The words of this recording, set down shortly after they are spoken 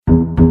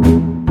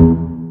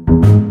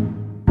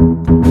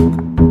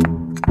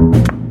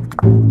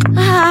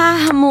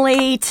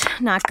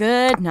not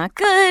good, not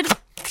good.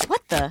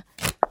 What the?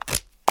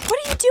 What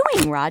are you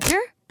doing, Roger?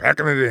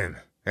 Packing it in.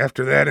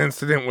 After that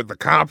incident with the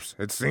cops,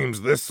 it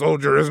seems this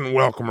soldier isn't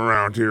welcome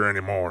around here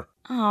anymore.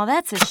 Oh,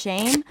 that's a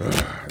shame.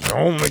 The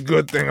only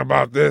good thing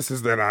about this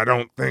is that I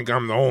don't think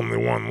I'm the only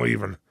one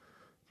leaving.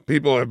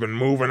 People have been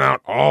moving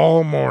out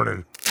all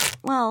morning.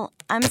 Well,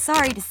 I'm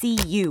sorry to see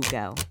you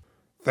go.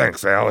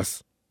 Thanks,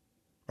 Alice.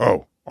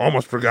 Oh,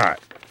 almost forgot.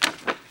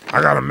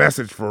 I got a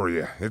message for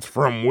you. It's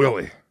from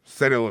Willie.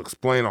 Said it'll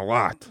explain a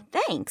lot.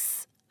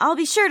 Thanks. I'll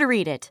be sure to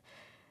read it.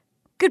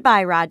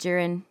 Goodbye, Roger,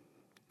 and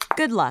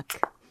good luck.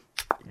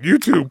 You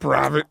too,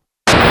 Private.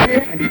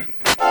 The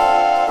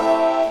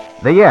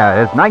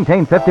year is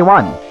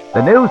 1951.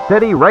 The New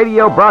City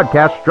radio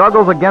broadcast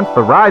struggles against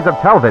the rise of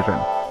television.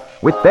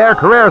 With their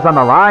careers on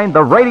the line,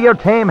 the radio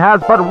team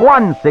has but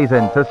one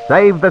season to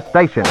save the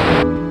station.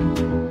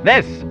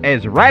 This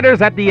is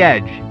Riders at the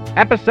Edge,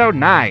 Episode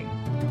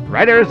 9.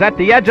 Riders at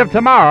the Edge of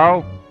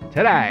Tomorrow,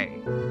 today.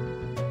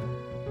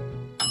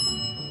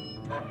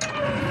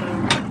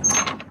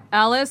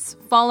 Alice,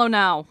 follow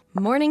now.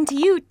 Morning to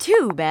you,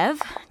 too,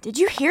 Bev. Did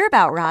you hear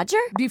about Roger?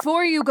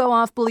 Before you go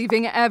off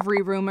believing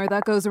every rumor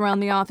that goes around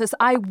the office,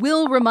 I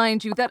will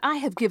remind you that I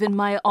have given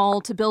my all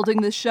to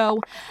building this show,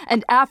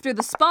 and after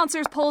the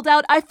sponsors pulled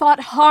out, I fought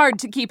hard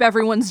to keep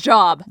everyone's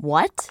job.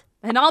 What?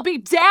 And I'll be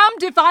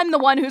damned if I'm the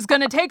one who's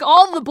gonna take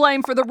all the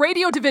blame for the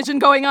radio division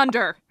going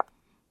under.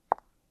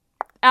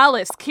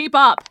 Alice, keep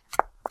up.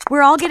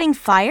 We're all getting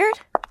fired?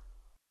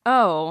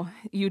 Oh,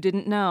 you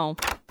didn't know.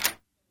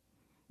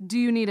 Do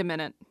you need a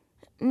minute?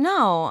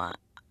 No,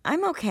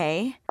 I'm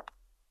okay.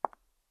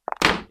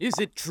 Is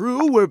it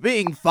true we're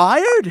being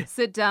fired?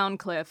 Sit down,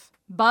 Cliff.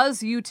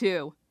 Buzz, you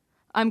too.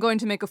 I'm going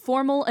to make a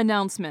formal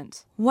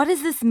announcement. What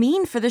does this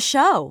mean for the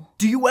show?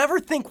 Do you ever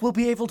think we'll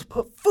be able to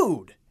put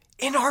food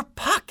in our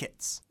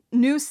pockets?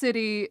 New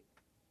City...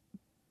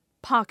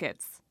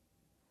 pockets.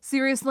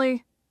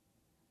 Seriously?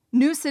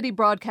 New City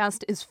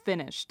broadcast is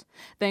finished.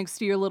 Thanks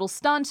to your little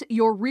stunt,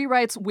 your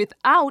rewrites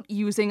without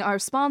using our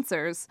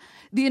sponsors,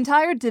 the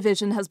entire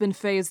division has been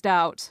phased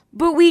out.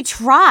 But we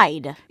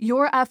tried.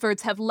 Your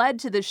efforts have led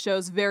to this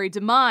show's very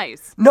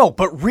demise. No,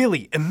 but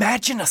really,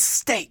 imagine a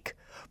steak,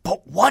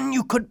 but one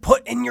you could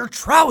put in your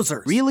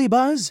trousers. Really,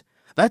 Buzz?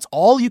 That's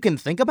all you can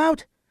think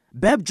about?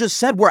 Bev just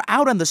said we're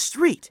out on the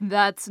street.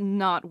 That's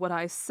not what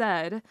I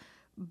said,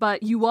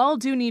 but you all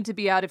do need to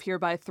be out of here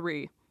by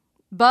 3.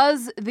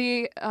 Buzz,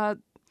 the,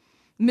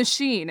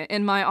 machine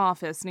in my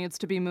office needs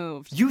to be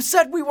moved. You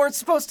said we weren't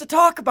supposed to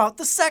talk about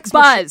the sex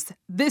Buzz,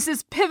 this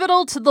is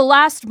pivotal to the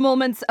last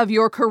moments of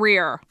your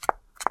career.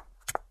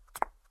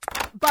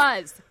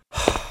 Buzz.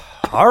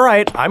 All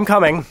right, I'm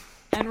coming.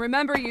 And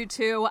remember, you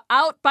two,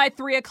 out by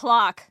 3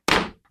 o'clock.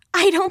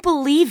 I don't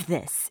believe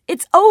this.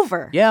 It's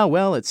over. Yeah,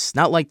 well, it's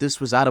not like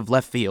this was out of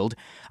left field.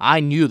 I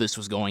knew this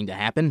was going to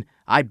happen.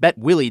 I bet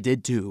Willie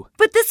did too.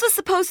 But this was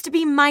supposed to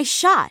be my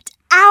shot.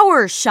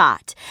 Our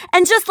shot.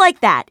 And just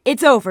like that,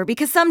 it's over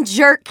because some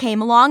jerk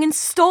came along and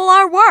stole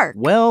our work.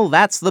 Well,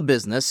 that's the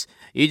business.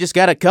 You just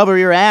gotta cover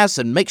your ass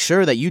and make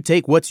sure that you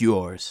take what's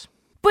yours.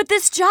 But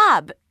this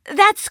job,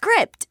 that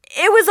script,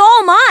 it was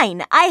all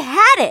mine. I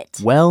had it.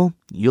 Well,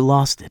 you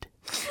lost it.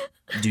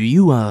 Do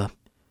you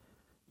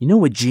know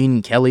what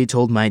Gene Kelly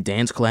told my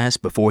dance class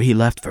before he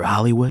left for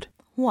Hollywood?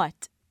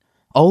 What?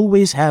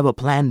 Always have a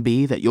plan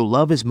B that you'll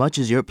love as much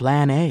as your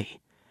plan A.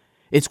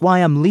 It's why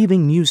I'm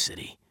leaving New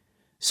City.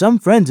 Some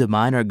friends of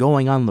mine are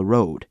going on the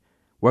road.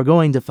 We're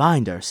going to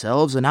find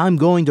ourselves, and I'm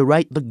going to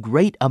write the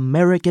great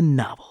American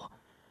novel.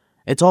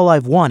 It's all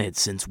I've wanted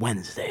since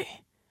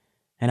Wednesday.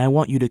 And I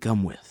want you to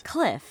come with.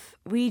 Cliff,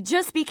 we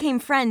just became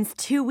friends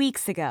 2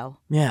 weeks ago.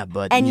 Yeah,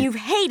 but... And you've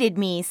hated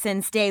me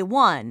since day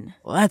one.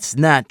 Well, that's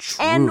not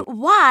true. And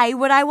why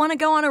would I want to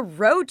go on a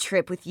road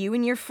trip with you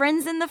and your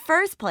friends in the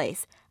first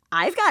place?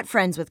 I've got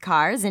friends with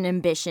cars and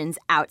ambitions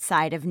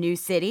outside of New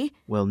City.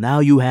 Well, now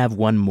you have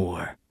one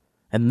more.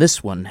 And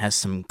this one has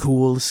some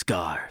cool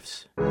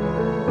scarves.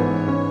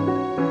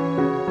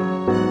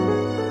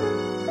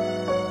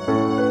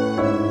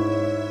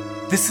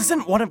 This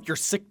isn't one of your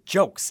sick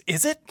jokes,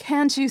 is it?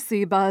 Can't you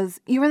see,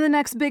 Buzz? You are the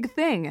next big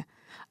thing.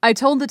 I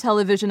told the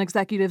television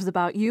executives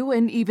about you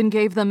and even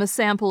gave them a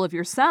sample of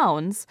your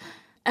sounds.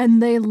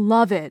 And they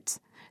love it.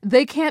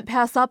 They can't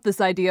pass up this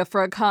idea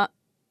for a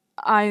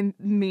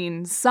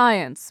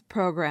science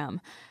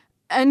program.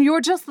 And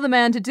you're just the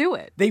man to do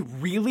it. They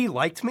really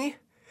liked me?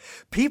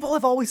 People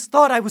have always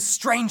thought I was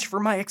strange for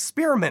my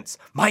experiments,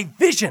 my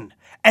vision,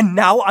 and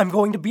now I'm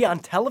going to be on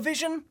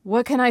television?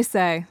 What can I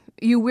say?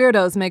 You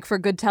weirdos make for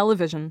good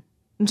television.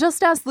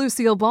 Just ask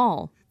Lucille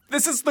Ball.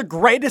 This is the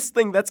greatest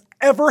thing that's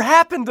ever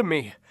happened to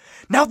me.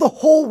 Now the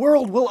whole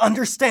world will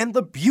understand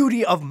the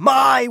beauty of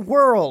my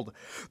world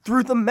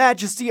through the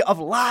majesty of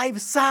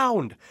live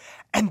sound.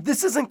 And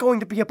this isn't going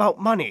to be about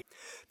money.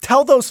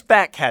 Tell those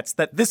fat cats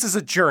that this is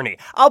a journey.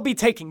 I'll be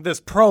taking this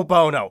pro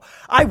bono.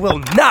 I will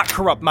not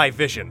corrupt my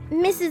vision.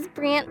 Mrs.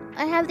 Brandt,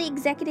 I have the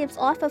executive's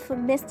offer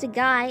from Mr.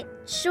 Guy.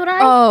 Should I?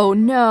 Oh,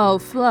 no,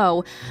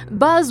 Flo.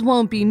 Buzz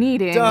won't be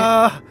needing...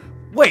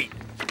 Wait.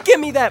 Give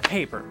me that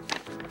paper.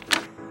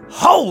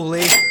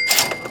 Holy!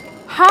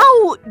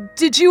 How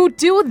did you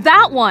do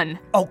that one?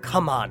 Oh,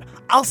 come on.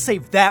 I'll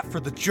save that for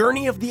the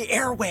journey of the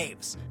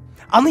airwaves.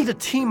 I'll need a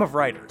team of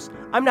writers.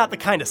 I'm not the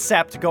kind of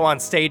sap to go on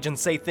stage and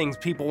say things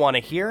people want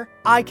to hear.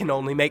 I can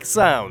only make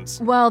sounds.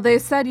 Well, they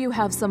said you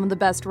have some of the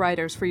best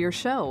writers for your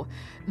show.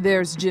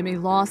 There's Jimmy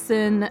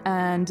Lawson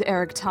and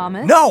Eric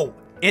Thomas. No!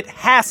 It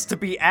has to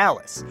be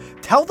Alice.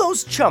 Tell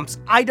those chumps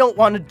I don't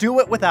want to do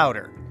it without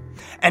her.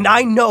 And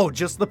I know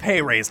just the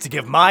pay raise to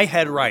give my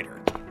head writer.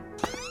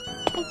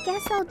 I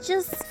guess I'll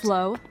just...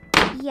 Flo,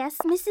 Yes,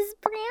 Mrs.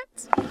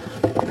 Brandt?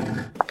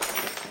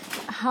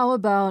 how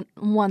about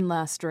one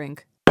last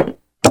drink?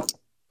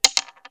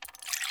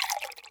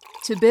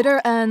 To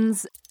bitter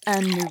ends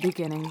and new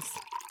beginnings.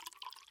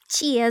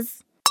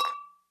 Cheers.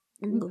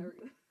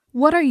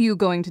 What are you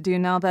going to do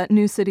now that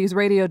New City's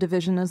radio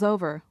division is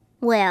over?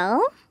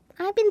 Well,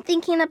 I've been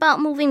thinking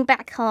about moving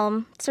back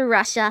home to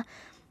Russia.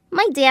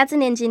 My dad's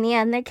an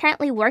engineer, and they're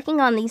currently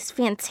working on these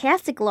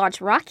fantastic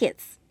large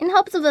rockets in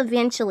hopes of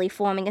eventually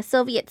forming a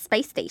Soviet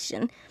space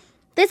station.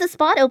 There's a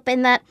spot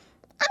open that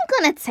I'm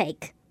gonna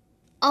take.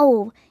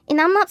 Oh,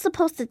 and I'm not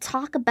supposed to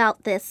talk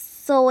about this,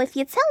 so if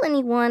you tell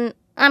anyone,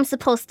 I'm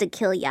supposed to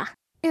kill ya.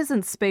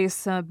 Isn't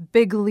space a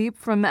big leap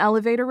from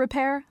elevator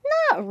repair?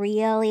 Not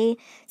really.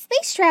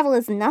 Space travel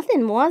is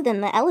nothing more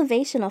than the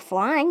elevation of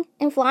flying,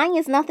 and flying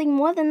is nothing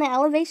more than the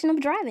elevation of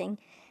driving.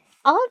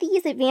 All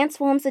these advanced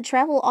forms of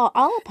travel are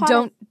all a part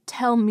Don't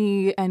tell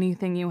me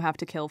anything you have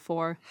to kill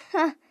for.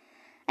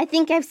 I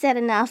think I've said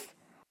enough.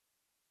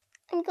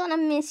 I'm gonna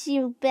miss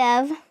you,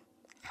 Bev.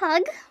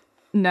 Hug?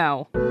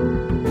 No.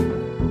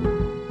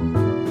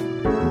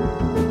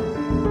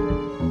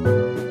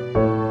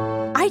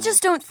 I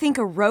just don't think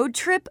a road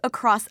trip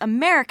across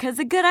America is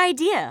a good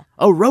idea.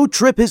 A road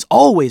trip is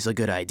always a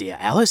good idea,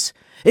 Alice.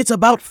 It's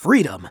about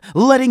freedom,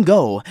 letting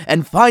go,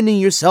 and finding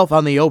yourself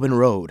on the open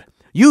road.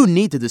 You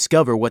need to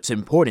discover what's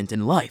important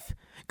in life.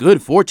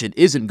 Good fortune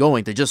isn't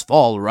going to just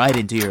fall right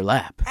into your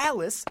lap.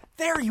 Alice,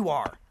 there you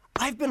are.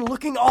 I've been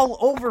looking all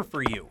over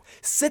for you.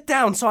 Sit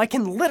down so I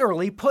can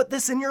literally put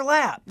this in your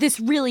lap. This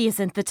really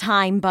isn't the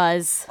time,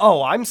 Buzz.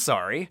 Oh, I'm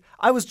sorry.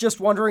 I was just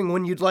wondering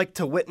when you'd like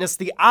to witness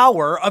the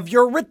hour of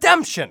your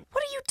redemption.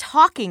 What are you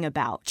talking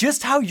about?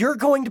 Just how you're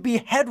going to be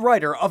head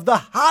writer of the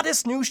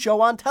hottest new show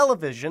on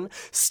television,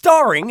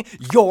 starring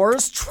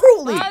yours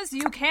truly. Buzz,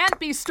 you can't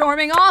be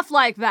storming off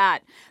like that.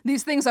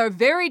 These things are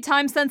very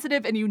time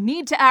sensitive and you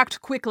need to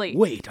act quickly.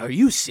 Wait, are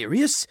you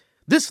serious?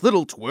 This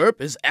little twerp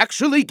is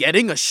actually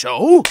getting a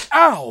show?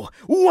 Ow!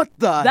 What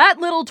the? That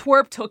little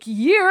twerp took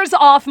years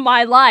off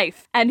my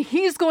life, and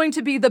he's going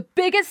to be the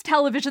biggest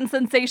television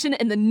sensation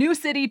in the New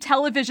City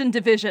television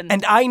division.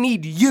 And I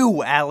need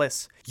you,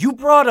 Alice. You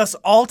brought us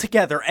all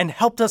together and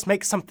helped us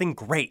make something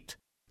great.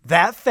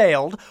 That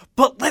failed,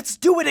 but let's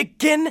do it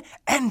again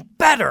and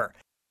better.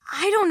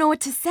 I don't know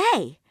what to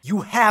say.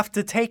 You have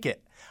to take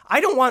it. I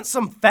don't want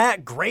some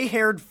fat,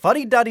 gray-haired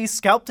fuddy-duddy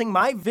sculpting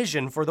my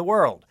vision for the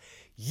world.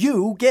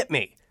 You get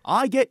me.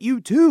 I get you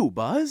too,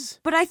 Buzz.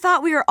 But I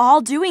thought we were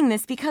all doing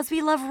this because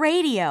we love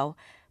radio.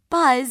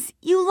 Buzz,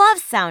 you love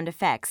sound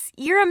effects.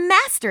 You're a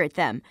master at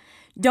them.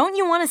 Don't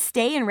you want to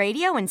stay in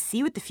radio and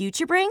see what the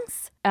future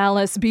brings?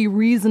 Alice, be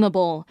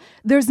reasonable.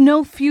 There's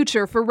no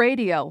future for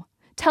radio.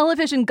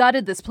 Television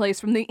gutted this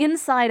place from the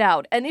inside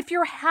out, and if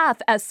you're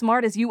half as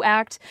smart as you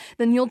act,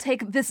 then you'll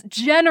take this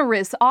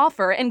generous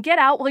offer and get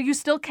out while you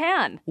still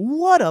can.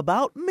 What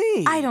about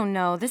me? I don't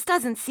know. This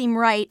doesn't seem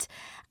right.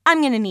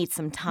 I'm gonna need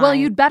some time. Well,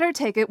 you'd better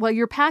take it while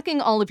you're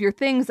packing all of your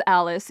things,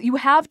 Alice. You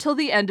have till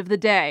the end of the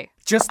day.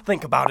 Just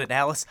think about it,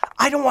 Alice.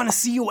 I don't want to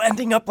see you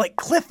ending up like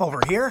Cliff over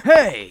here.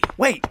 Hey!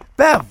 Wait,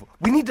 Bev,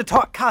 we need to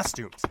talk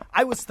costumes.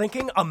 I was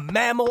thinking a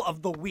mammal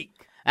of the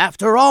week.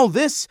 After all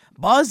this,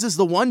 Buzz is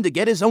the one to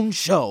get his own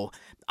show.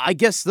 I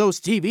guess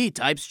those TV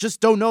types just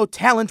don't know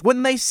talent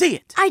when they see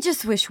it. I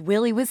just wish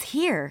Willie was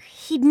here.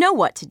 He'd know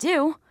what to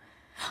do.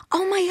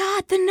 Oh my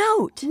God, the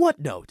note. What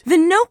note? The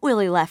note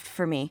Willie left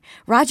for me.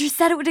 Roger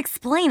said it would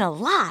explain a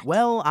lot.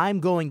 Well, I'm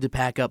going to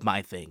pack up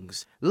my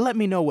things. Let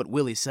me know what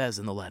Willie says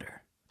in the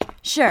letter.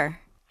 Sure.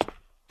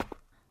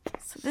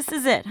 So this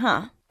is it,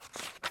 huh?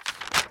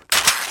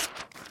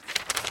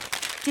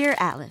 Dear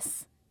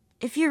Alice,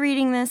 if you're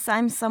reading this,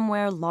 I'm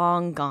somewhere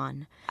long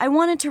gone. I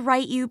wanted to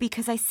write you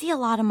because I see a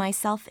lot of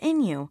myself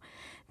in you.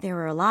 There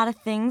were a lot of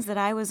things that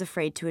I was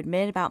afraid to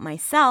admit about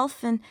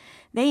myself, and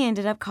they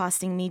ended up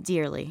costing me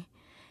dearly.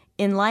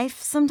 In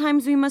life,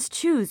 sometimes we must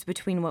choose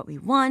between what we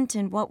want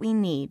and what we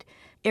need.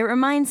 It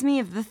reminds me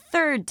of the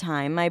third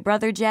time my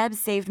brother Jeb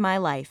saved my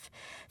life.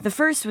 The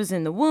first was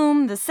in the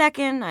womb, the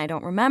second, I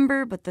don't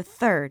remember, but the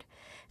third.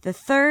 The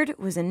third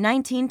was in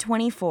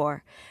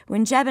 1924,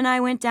 when Jeb and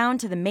I went down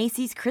to the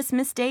Macy's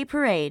Christmas Day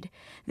Parade.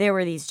 There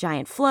were these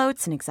giant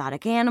floats and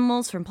exotic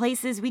animals from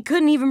places we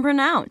couldn't even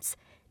pronounce.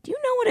 Do you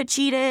know what a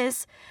cheetah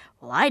is?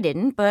 Well, I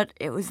didn't, but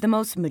it was the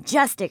most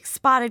majestic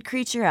spotted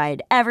creature I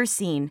had ever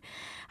seen.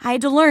 I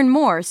had to learn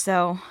more,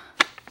 so...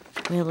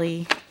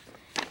 Willie...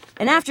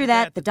 And after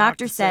that, the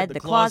doctor said the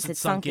claws had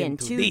sunk in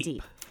too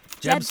deep.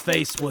 Jeb's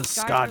face was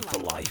scarred for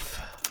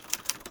life.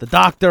 The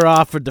doctor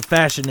offered to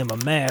fashion him a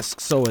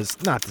mask so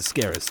as not to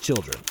scare his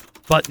children.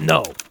 But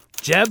no,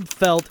 Jeb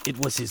felt it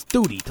was his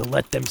duty to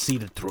let them see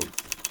the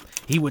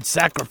truth. He would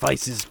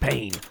sacrifice his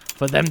pain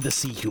for them to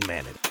see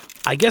humanity.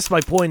 I guess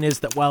my point is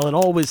that while it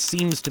always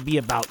seems to be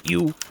about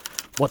you,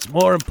 what's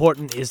more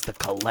important is the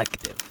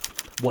collective.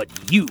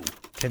 What you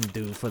can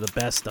do for the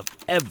best of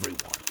everyone.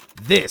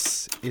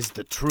 This is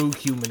the true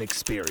human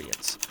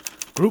experience.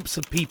 Groups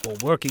of people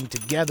working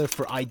together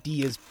for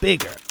ideas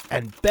bigger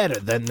and better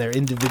than their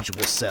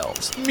individual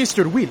selves.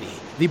 Mr. Willie,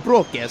 the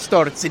broadcast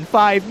starts in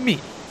 5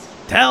 minutes.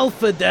 Tell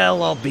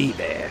Fidel I'll be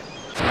there.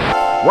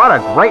 What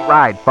a great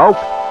ride, folks.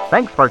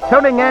 Thanks for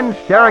tuning in,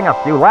 sharing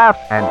a few laughs,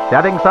 and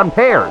shedding some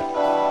tears.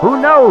 Who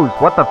knows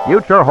what the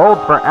future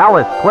holds for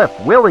Alice, Cliff,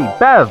 Willie,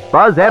 Bev,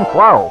 Buzz, and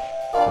Flo?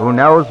 Who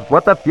knows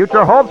what the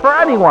future holds for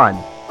anyone?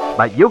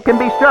 But you can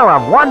be sure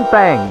of one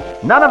thing.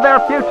 None of their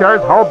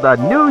futures hold the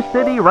New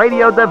City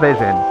Radio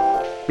Division.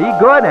 Be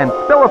good and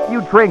spill a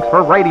few drinks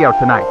for radio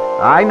tonight.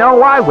 I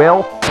know I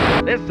will.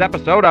 This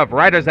episode of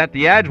Writers at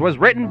the Edge was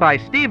written by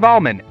Steve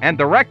Allman and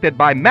directed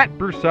by Matt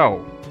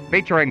Brousseau,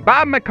 featuring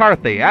Bob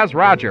McCarthy as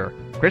Roger,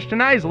 Christian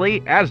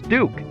Isley as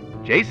Duke,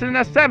 Jason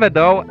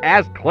Acevedo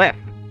as Cliff,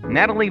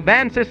 Natalie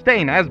Van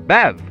Sistane as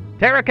Bev,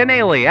 Tara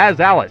Keneally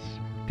as Alice,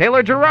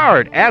 Taylor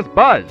Gerard as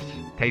Buzz,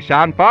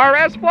 Tayshawn Farr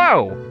as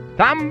Flo,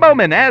 Tom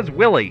Bowman as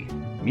Willie.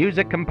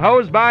 Music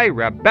composed by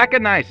Rebecca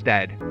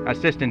Neistat.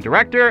 Assistant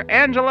Director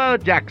Angela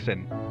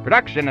Jackson.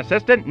 Production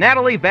Assistant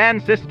Natalie Van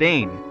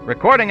Sistine.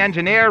 Recording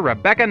Engineer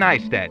Rebecca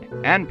Neistat.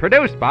 And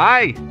produced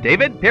by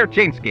David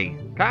Pierczynski.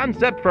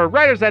 Concept for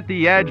Writers at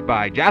the Edge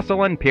by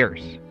Jocelyn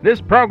Pierce.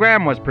 This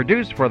program was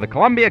produced for the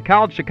Columbia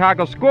College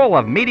Chicago School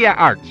of Media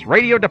Arts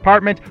Radio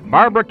Department,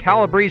 Barbara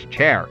Calabrese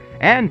Chair,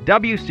 and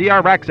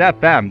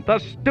WCRX-FM, the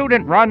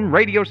student-run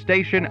radio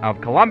station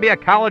of Columbia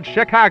College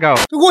Chicago.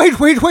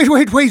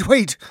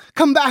 Wait.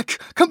 Come back.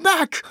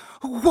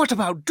 What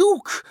about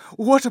Duke?